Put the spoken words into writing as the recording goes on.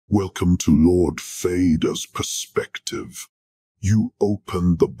Welcome to Lord Fader's perspective. You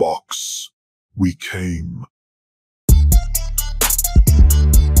opened the box. We came.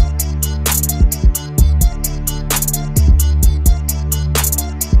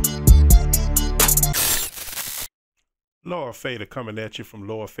 Lord Fader coming at you from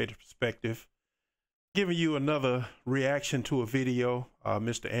Lord Fader's perspective. Giving you another reaction to a video.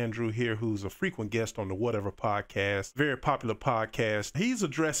 Mr. Andrew here, who's a frequent guest on the Whatever podcast, very popular podcast. He's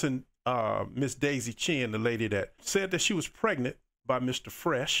addressing Miss Daisy Chin, the lady that said that she was pregnant by Mr.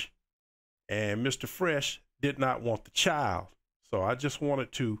 Fresh, and Mr. Fresh did not want the child. So I just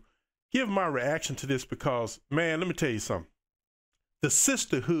wanted to give my reaction to this because, man, let me tell you something. The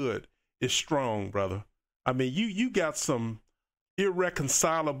sisterhood is strong, brother. I mean, you got some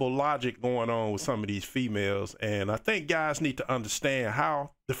irreconcilable logic going on with some of these females, and I think guys need to understand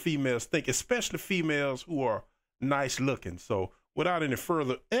how the females think, especially females who are nice looking. So without any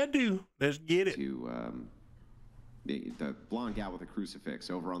further ado, let's get it. To the blonde gal with a crucifix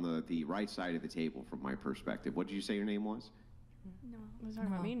over on the right side of the table from my perspective. What did you say your name was? No, I was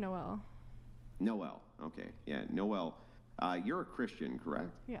talking about me, Noelle. Noelle. Okay, yeah, Noelle. You're a Christian, correct?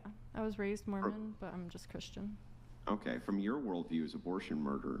 Yeah, I was raised Mormon, but I'm just Christian. Okay, from your worldview, is abortion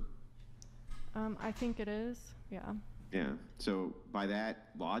murder? I think it is, yeah. Yeah, so by that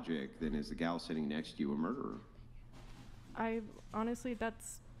logic, then is the gal sitting next to you a murderer? I honestly,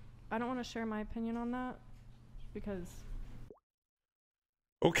 I don't want to share my opinion on that because...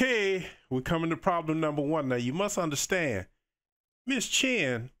 Okay, we're coming to problem number one. Now, you must understand, Miss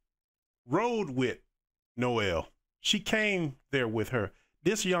Chin rode with Noelle. She came there with her.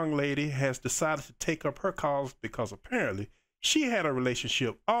 This young lady has decided to take up her cause because apparently she had a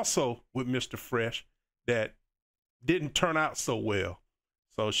relationship also with Mr. Fresh that didn't turn out so well.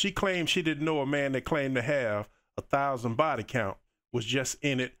 So she claimed she didn't know a man that claimed to have 1,000 body count was just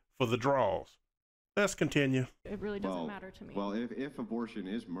in it for the draws. Let's continue. It really doesn't matter to me. Well, if abortion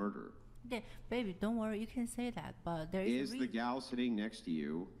is murder... Yeah, baby, don't worry, you can say that, but there is the gal sitting next to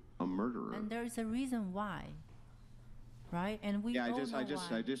you a murderer? And there's a reason why. Right? And we I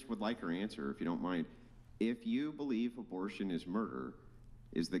just would like her answer, if you don't mind. If you believe abortion is murder,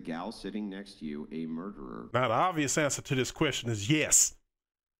 is the gal sitting next to you a murderer? Now, the obvious answer to this question is yes.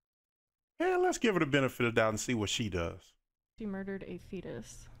 Yeah, let's give her the benefit of the doubt and see what she does. She murdered a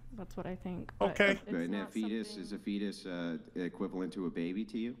fetus. That's what I think. Okay. And that fetus is a fetus equivalent to a baby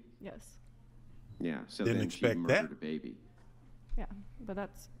to you? Yes. Yeah, so Didn't then expect she murdered that. a baby. Yeah, but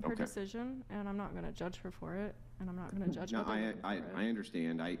that's her decision, and I'm not going to judge her for it, and I'm not going to judge her for it. I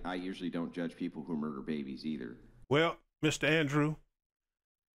understand. I usually don't judge people who murder babies either. Well, Mr. Andrew,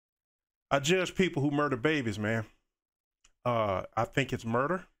 I judge people who murder babies, man. I think it's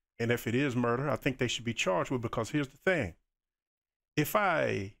murder, and if it is murder, I think they should be charged with, because here's the thing. If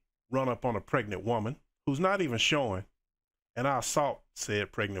I run up on a pregnant woman who's not even showing, and I assault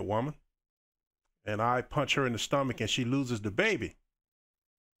said pregnant woman, and I punch her in the stomach and she loses the baby,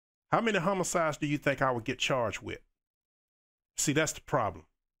 how many homicides do you think I would get charged with? See, that's the problem.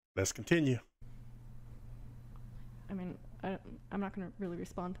 Let's continue. I mean, I'm not going to really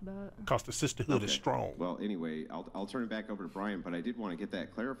respond to that. Because the sisterhood is strong. Well, anyway, I'll turn it back over to Brian, but I did want to get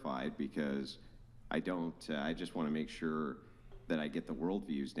that clarified because I just want to make sure that I get the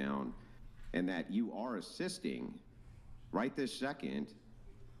worldviews down and that you are assisting right this second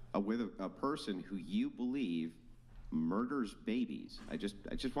with a person who you believe murders babies. I just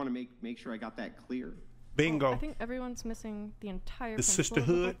want to make sure I got that clear. Bingo. Well, I think everyone's missing the entire the principle of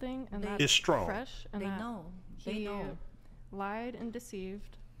the sisterhood whole thing, and that is strong. Fresh, and they that know. He lied and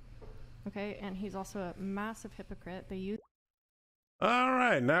deceived. Okay, and he's also a massive hypocrite. They use. All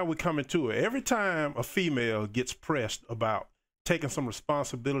right, now we're coming to it. Every time a female gets pressed about taking some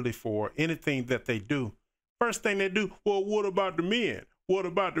responsibility for anything that they do, first thing they do, well, what about the men? What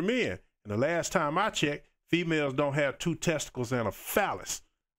about the men? And the last time I checked, females don't have 2 testicles and a phallus.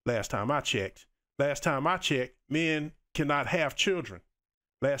 Last time I checked. Last time I checked, men cannot have children.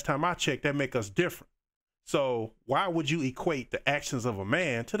 Last time I checked, that make us different. So why would you equate the actions of a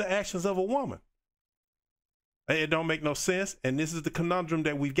man to the actions of a woman? It don't make no sense. And this is the conundrum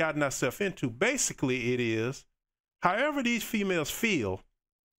that we've gotten ourselves into. Basically, it is, however these females feel,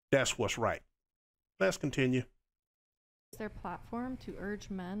 that's what's right. Let's continue. Their platform to urge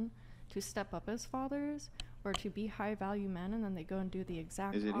men to step up as fathers or to be high value men, and then they go and do the exact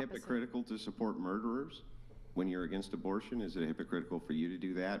opposite. Is it hypocritical to support murderers when you're against abortion? Is it hypocritical for you to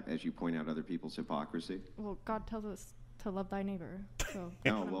do that as you point out other people's hypocrisy? Well, God tells us to love thy neighbor. So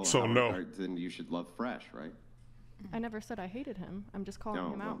no, well, so no. Then you should love Fresh, right? I never said I hated him. I'm just calling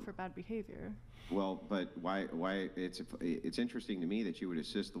No, him out well- for bad behavior. Well, but why it's interesting to me that you would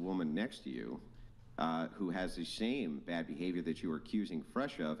assist the woman next to you who has the same bad behavior that you are accusing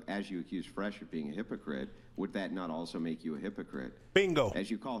Fresh of, as you accuse Fresh of being a hypocrite. Would that not also make you a hypocrite? Bingo. As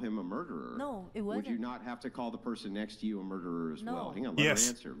you call him a murderer. No, it Would you wasn't. not have to call the person next to you a murderer as No. well? Hang on, let Yes. her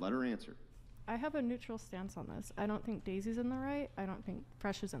answer. Let her answer. I have a neutral stance on this. I don't think Daisy's in the right. I don't think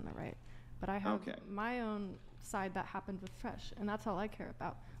Fresh is in the right. But I have Okay. my own side that happened with Fresh, and that's all I care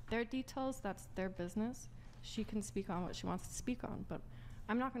about. Their details, that's their business. She can speak on what she wants to speak on, but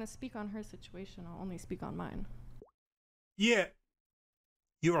I'm not going to speak on her situation. I'll only speak on mine. Yet,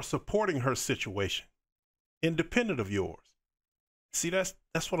 you are supporting her situation, independent of yours. See, that's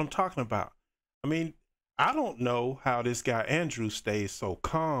what I'm talking about. I mean, I don't know how this guy Andrew stays so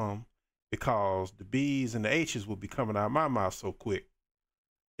calm, because the B's and the H's will be coming out of my mouth so quick.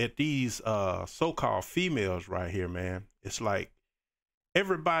 At these so-called females right here, man, it's like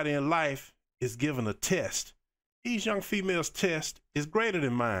everybody in life is given a test. These young females' test is greater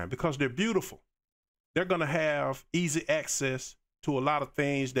than mine because they're beautiful. They're going to have easy access to a lot of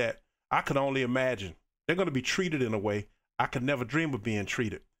things that I could only imagine. They're going to be treated in a way I could never dream of being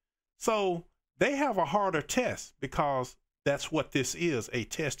treated. So they have a harder test because that's what this is, a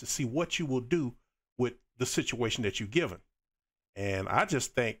test to see what you will do with the situation that you're given. And I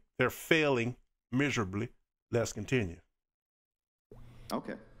just think they're failing miserably. Let's continue.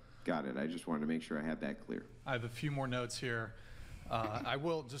 Okay, got it. I just wanted to make sure I had that clear. I have a few more notes here. I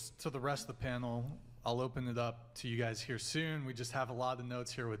will, just to the rest of the panel, I'll open it up to you guys here soon. We just have a lot of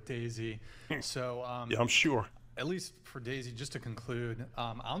notes here with Daisy. So Yeah, I'm sure. at least for Daisy, just to conclude,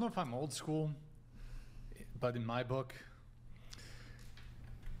 I don't know if I'm old school, but in my book,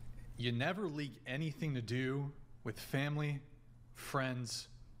 you never leak anything to do with family, friends,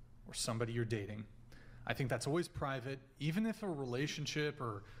 or somebody you're dating. I think that's always private. Even if a relationship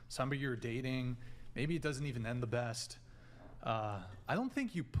or somebody you're dating, maybe it doesn't even end the best. I don't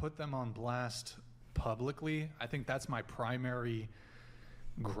think you put them on blast publicly. I think that's my primary.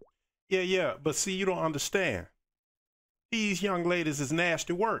 Yeah, but see, you don't understand. These young ladies is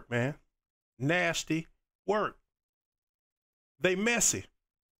nasty work, man. Nasty work. They messy.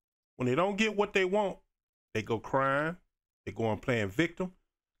 When they don't get what they want, they go crying. They go on playing victim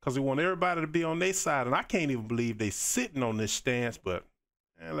because they want everybody to be on their side. And I can't even believe they sitting on this stance, but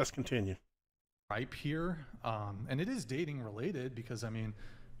let's continue. Ripe here, and it is dating related because, I mean,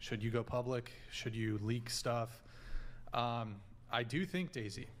 should you go public? Should you leak stuff? I do think,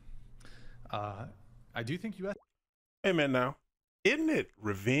 Daisy, I do think you. Hey, man, now, isn't it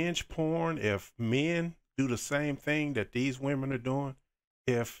revenge porn if men do the same thing that these women are doing?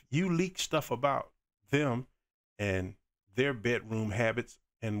 If you leak stuff about them and their bedroom habits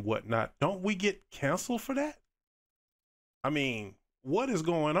and whatnot, don't we get canceled for that? I mean, what is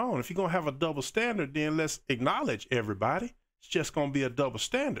going on? If you're going to have a double standard, then let's acknowledge everybody. It's just going to be a double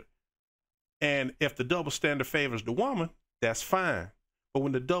standard. And if the double standard favors the woman, that's fine. But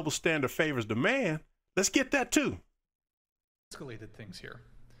when the double standard favors the man, let's get that too. Escalated things here.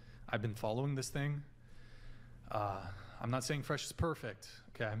 I've been following this thing. I'm not saying Fresh is perfect,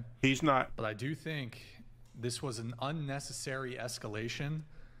 okay? He's not. But I do think this was an unnecessary escalation.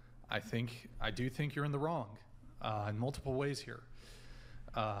 I do think you're in the wrong in multiple ways here.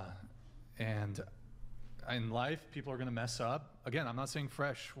 And in life, people are going to mess up. Again, I'm not saying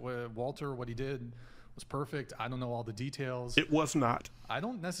Fresh, Walter, what he did was perfect. I don't know all the details. It was not. I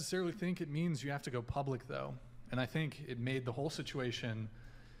don't necessarily think it means you have to go public, though. And I think it made the whole situation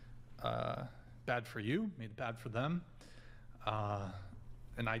bad for you, made it bad for them.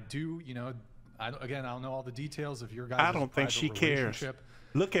 And I do, I don't know all the details of your guys' I don't think she cares. relationship.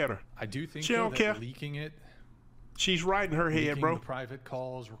 Look at her. I do think She though, don't that care. leaking it, She's right in her head, leaking bro. the private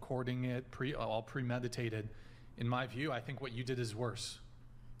calls, recording it, all premeditated. In my view, I think what you did is worse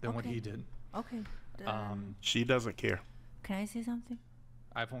than what Okay. he did. Okay. She doesn't care. Can I say something?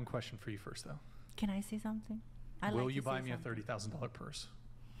 I have one question for you first, though. Can I say something? Will like you to buy say me a something. $30,000 purse?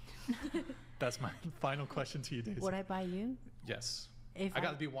 That's my final question to you, Daisy. Would I buy you? Yes. If I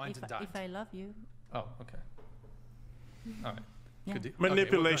gotta be wine to dine. If I love you. Oh, okay. All right. Yeah. Good deal. Okay, well,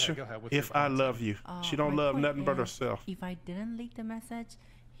 Manipulation. go ahead. What's your If I comments? love you. She don't my love point nothing but is, herself. If I didn't leak the message,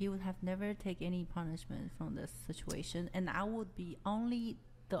 he would have never take any punishment from this situation, and I would be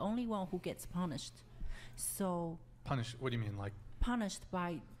the only one who gets punished. So Punish. What do you mean? Like, punished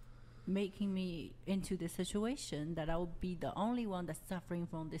by making me into this situation that I would be the only one that's suffering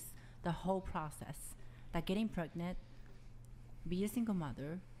from the whole process, like getting pregnant, be a single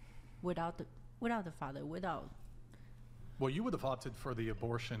mother, without the father, well, you would have opted for the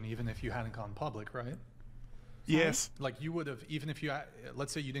abortion even if you hadn't gone public, right? Yes. Like you would have, even if you,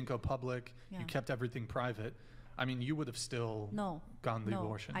 let's say you didn't go public, Yeah. you kept everything private. I mean, you would have still gone the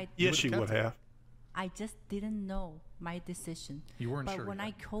abortion. Yes, you would kept it. have. I just didn't know my decision. You weren't but sure when yet.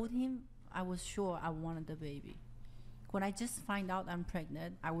 I called him, I was sure I wanted the baby. When I just find out I'm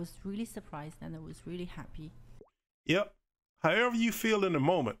pregnant, I was really surprised and I was really happy. Yep. However you feel in the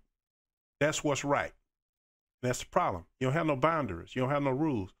moment, that's what's right. That's the problem. You don't have no boundaries. You don't have no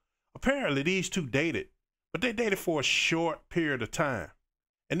rules. Apparently, these two dated, but they dated for a short period of time.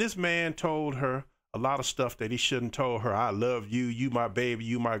 And this man told her a lot of stuff that he shouldn't told her. I love you. You my baby.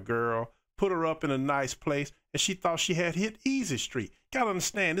 You my girl. Put her up in a nice place. And she thought she had hit easy street. Gotta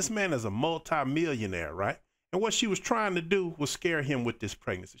understand, this man is a multi-millionaire, right? And what she was trying to do was scare him with this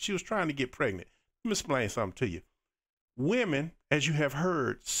pregnancy. She was trying to get pregnant. Let me explain something to you. Women, as you have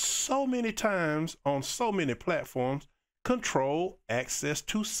heard so many times on so many platforms, control access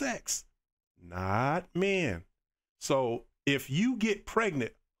to sex, not men. So if you get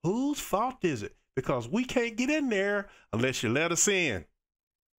pregnant, whose fault is it? Because we can't get in there unless you let us in.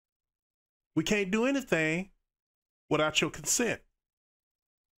 We can't do anything without your consent.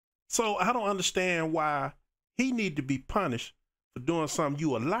 So I don't understand why he need to be punished for doing something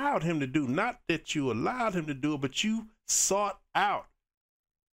you allowed him to do. Not that you allowed him to do it, but you sought out.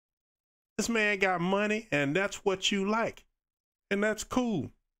 This man got money, and that's what you like. And that's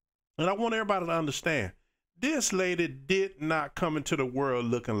cool. And I want everybody to understand, this lady did not come into the world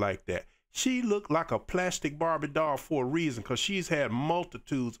looking like that. She looked like a plastic Barbie doll for a reason, because she's had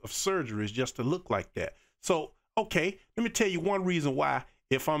multitudes of surgeries just to look like that. So, okay, let me tell you one reason why,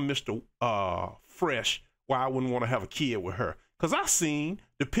 if I'm Mr. Fresh, why I wouldn't want to have a kid with her. Because I seen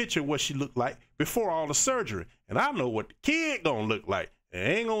the picture of what she looked like before all the surgery. And I know what the kid gonna look like. It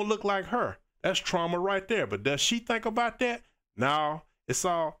ain't gonna look like her. That's trauma right there. But does she think about that? No, it's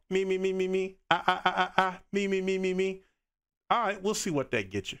all me, me, me, me, me, me, me, me, me, me. All right, we'll see what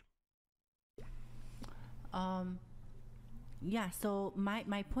that gets you. Yeah, so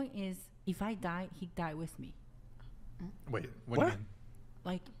my point is, if I die, he died with me. Wait, what do you mean?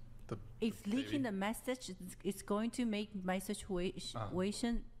 Like, The if leaking baby? the message is going to make my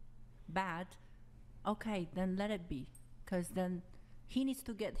situation bad, okay, then let it be. Because then he needs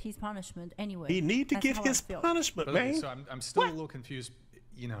to get his punishment anyway. He need to That's get how I his feel. punishment, Okay, man. so I'm still a little confused.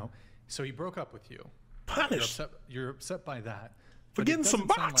 You know, so he broke up with you. Punished. You're upset by that. For But it getting some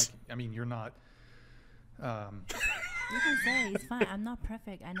doesn't sound box. like, I mean, you're not. You can say it's fine. I'm not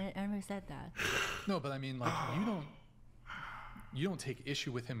perfect. I never said that. No, but I mean, like, you don't take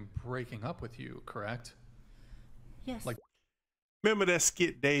issue with him breaking up with you, correct? Yes. Like- Remember that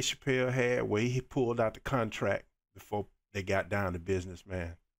skit Dave Chappelle had where he pulled out the contract before they got down to business,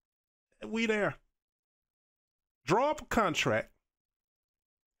 man? We there. Draw up a contract,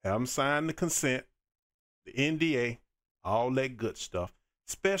 have them sign the consent, the NDA, all that good stuff,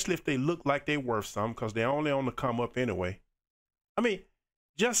 especially if they look like they worth something, because they're only on the come up anyway. I mean,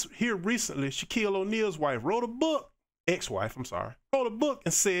 just here recently, Shaquille O'Neal's wife wrote a book, ex-wife, I'm sorry, wrote a book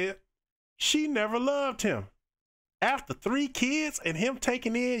and said she never loved him. After 3 kids and him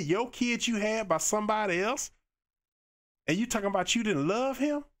taking in your kids you had by somebody else, and you talking about you didn't love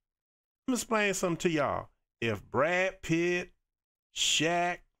him? Let me explain something to y'all. If Brad Pitt,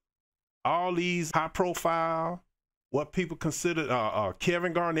 Shaq, all these high profile, what people consider,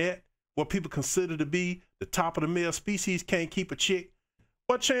 Kevin Garnett, what people consider to be the top of the male species can't keep a chick,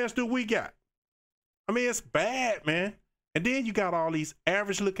 what chance do we got? I mean, it's bad, man. And then you got all these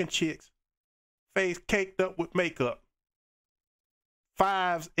average looking chicks, face caked up with makeup,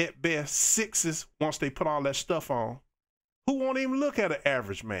 5s at best, 6s once they put all that stuff on, who won't even look at an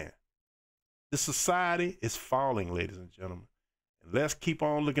average man. The society is falling, ladies and gentlemen. And let's keep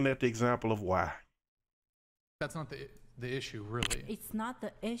on looking at the example of why. That's not the issue, really. it's not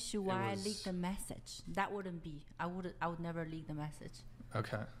the issue why I was- leaked the message. That wouldn't be. I would never leak the message.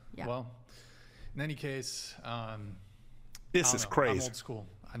 Okay. Yeah. Well, in any case, This I is don't know. I'm crazy. old school.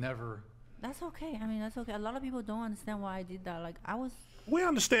 I never. That's okay. I mean, that's okay. A lot of people don't understand why I did that. Like, I was We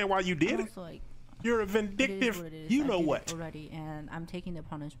understand why you did it. also like, You're a it is vindictive, what it is. you I know did it what. already, and I'm taking the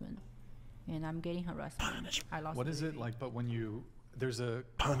punishment, and I'm getting harassment. Punishment. I lost. What the is it baby. like? But when there's a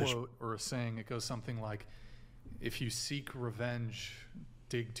Punishment. quote or a saying, it goes something like, "If you seek revenge,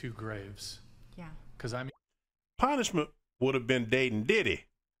 dig 2 graves." Yeah. Because I mean, Punishment would have been dating Diddy.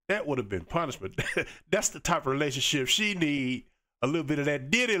 That would have been punishment. That's the type of relationship she need. A little bit of that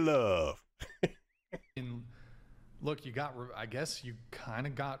Diddy love. look, you got. I guess you kind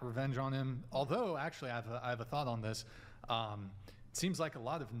of got revenge on him. Although, actually, I have a thought on this. It seems like a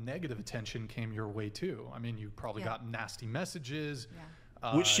lot of negative attention came your way too. I mean, you probably Yeah. got nasty messages. Yeah.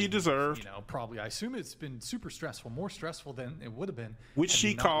 which she deserved. You know, probably. I assume it's been super stressful, more stressful than it would have been. Which had she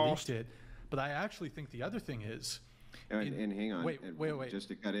you not caused. leaked it. But I actually think the other thing is. And hang on. Wait. Just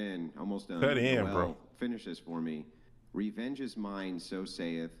to cut in, almost done. Cut in, Noel, bro. Finish this for me. Revenge is mine, so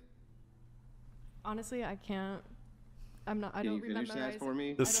saith. Honestly, I can't. I Can don't you finish memorize. that for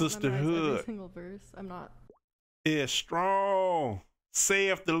me? The I don't memorize sisterhood every single verse. I'm not. is strong,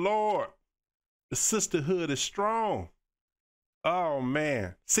 saith the Lord. The sisterhood is strong. Oh,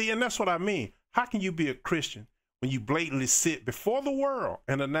 man. See, and that's what I mean. How can you be a Christian when you blatantly sit before the world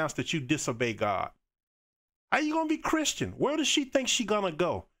and announce that you disobey God? How you going to be Christian? Where does she think she going to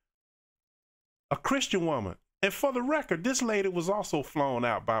go? A Christian woman. And for the record, this lady was also flown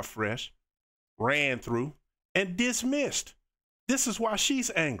out by Fresh, ran through, and dismissed. This is why she's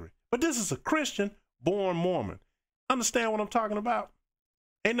angry. But this is a Christian born Mormon. Understand what I'm talking about?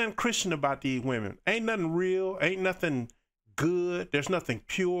 Ain't nothing Christian about these women. Ain't nothing real. Ain't nothing good. There's nothing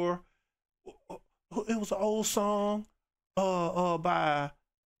pure. It was an old song by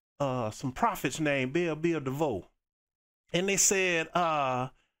some prophets named Bill DeVoe. And they said,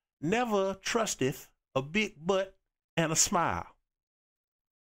 never trusteth a big butt and a smile.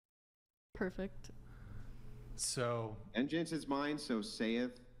 Perfect. So. Vengeance is mine, so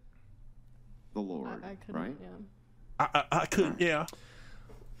saith the Lord. I couldn't. Right? Yeah. I couldn't, yeah.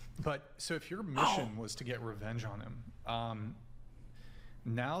 But so if your mission was to get revenge on him,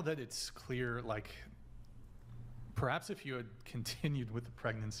 now that it's clear, like perhaps if you had continued with the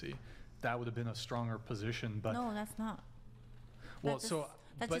pregnancy, that would have been a stronger position. But No, that's not. well, That's so just,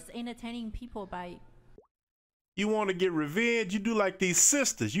 that's but just entertaining people by. You want to get revenge, you do like these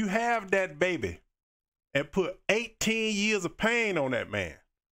sisters. You have that baby and put 18 years of pain on that man.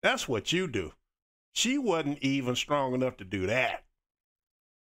 That's what you do. She wasn't even strong enough to do that.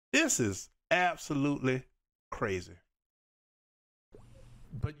 This is absolutely crazy.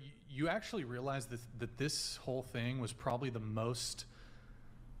 But you actually realize that this whole thing was probably the most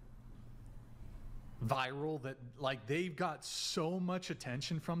viral, that like they've got so much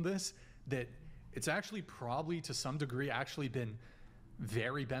attention from this that it's actually probably to some degree actually been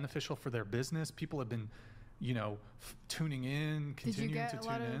very beneficial for their business. People have been, you know, tuning in, Did you continuing get to a tune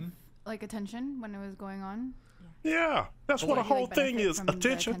lot in. of like attention when it was going on? Yeah, that's what the Did you, whole like, thing benefit is, from the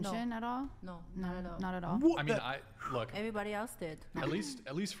attention. attention at all? No, No, not at all. not at all. What I mean, the- look, Everybody else did. at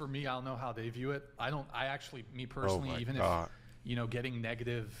least for me, I'll know how they view it. I actually, me personally, my even God. if, you know, getting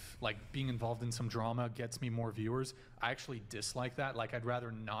negative, like being involved in some drama gets me more viewers, I actually dislike that. Like, I'd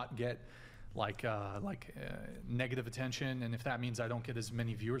rather not get negative attention. And if that means I don't get as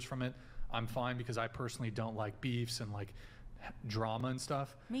many viewers from it, I'm fine, because I personally don't like beefs and like drama and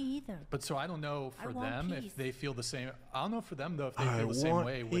stuff. Me either. But so I don't know for I want them peace. if they feel the same. I don't know for them though if they I feel the same want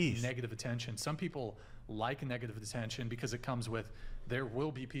way peace. with negative attention. Some people like negative attention because it comes with. There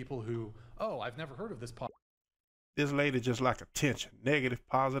will be people who, oh, I've never heard of this podcast. This lady just like attention, negative,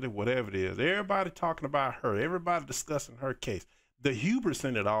 positive, whatever it is. Everybody talking about her. Everybody discussing her case. The hubris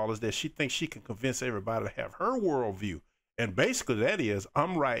in it all is that she thinks she can convince everybody to have her worldview. And basically that is,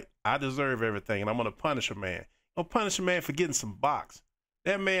 I'm right, I deserve everything, and I'm going to punish a man. I'm going to punish a man for getting some box.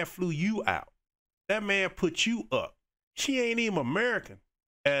 That man flew you out. That man put you up. She ain't even American,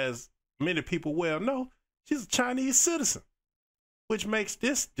 as many people well know. She's a Chinese citizen, which makes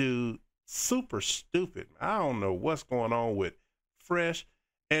this dude super stupid. I don't know what's going on with Fresh.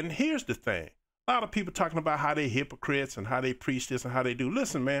 And here's the thing. A lot of people talking about how they hypocrites and how they preach this and how they do.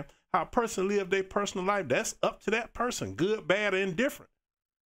 Listen, man, how a person live their personal life, that's up to that person, good, bad, or indifferent.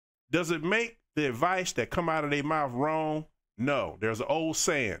 Does it make the advice that come out of their mouth wrong? No. There's an old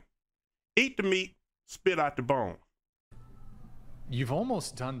saying, eat the meat, spit out the bone. You've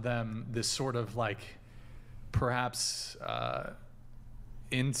almost done them this sort of like, perhaps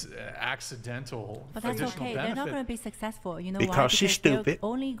accidental But that's additional okay. They're not benefit. going to be successful. You know Because why? she's they're stupid.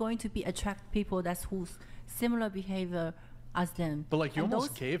 only going to be attract people that's who's similar behavior as them. But like you And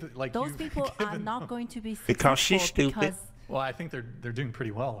almost those, gave like those you've people are given not them- going to be Because she's successful stupid. because Well, I think they're doing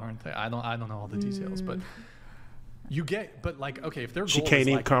pretty well, aren't they? I don't know all the details, but you get. But like, okay, if their She goal can't is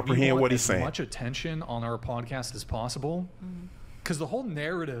even like, comprehend we want what he's as saying. much attention on our podcast as possible, because the whole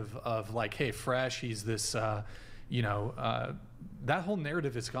narrative of like, hey, Fresh, he's this, that whole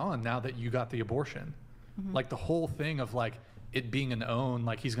narrative is gone now that you got the abortion. Like the whole thing of like it being an own,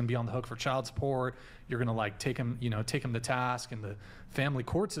 like he's going to be on the hook for child support. You're going to like take him to task in the family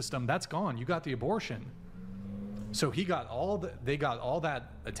court system. That's gone. You got the abortion. So they got all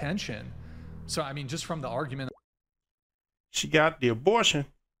that attention. So I mean, just from the argument, She got the abortion.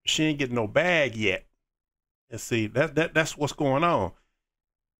 She ain't getting no bag yet. And see, that's what's going on.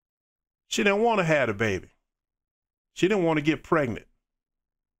 She didn't want to have the baby. She didn't want to get pregnant.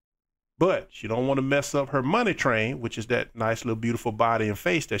 But she don't want to mess up her money train, which is that nice little beautiful body and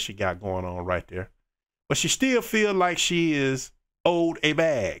face that she got going on right there. But she still feel like she is owed a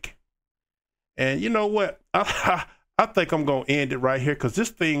bag. And you know what? I think I'm going to end it right here because this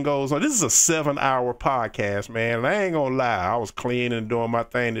thing goes on. This is a 7-hour podcast, man. And I ain't going to lie. I was cleaning and doing my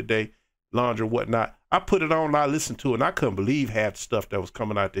thing today, laundry, whatnot. I put it on and I listened to it, and I couldn't believe half the stuff that was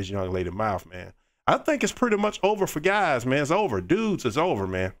coming out this young lady's mouth, man. I think it's pretty much over for guys, man. It's over. Dudes, it's over,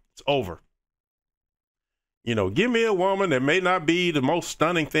 man. It's over. You know, give me a woman that may not be the most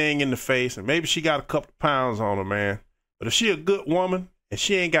stunning thing in the face, and maybe she got a couple of pounds on her, man. But if she a good woman and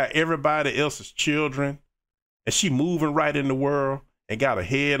she ain't got everybody else's children, and she moving right in the world and got a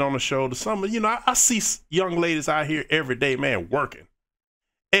head on her shoulder, I see young ladies out here every day, man, working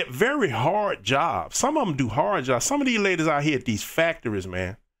at very hard jobs. Some of them do hard jobs. Some of these ladies out here at these factories,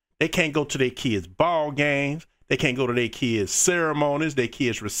 man, they can't go to their kids' ball games. They can't go to their kids' ceremonies, their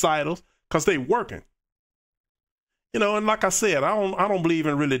kids' recitals, because they working. You know, and like I said, I don't believe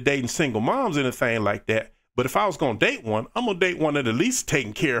in really dating single moms or anything like that. But if I was going to date one, I'm going to date one that at least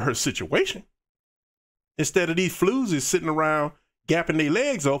taking care of her situation. Instead of these floozies sitting around gapping their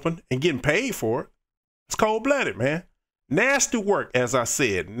legs open and getting paid for it. It's cold-blooded, man. Nasty work, as I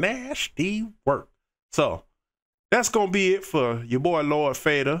said. Nasty work. So that's going to be it for your boy Lord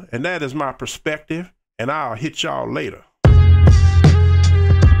Fader. And that is my perspective. And I'll hit y'all later.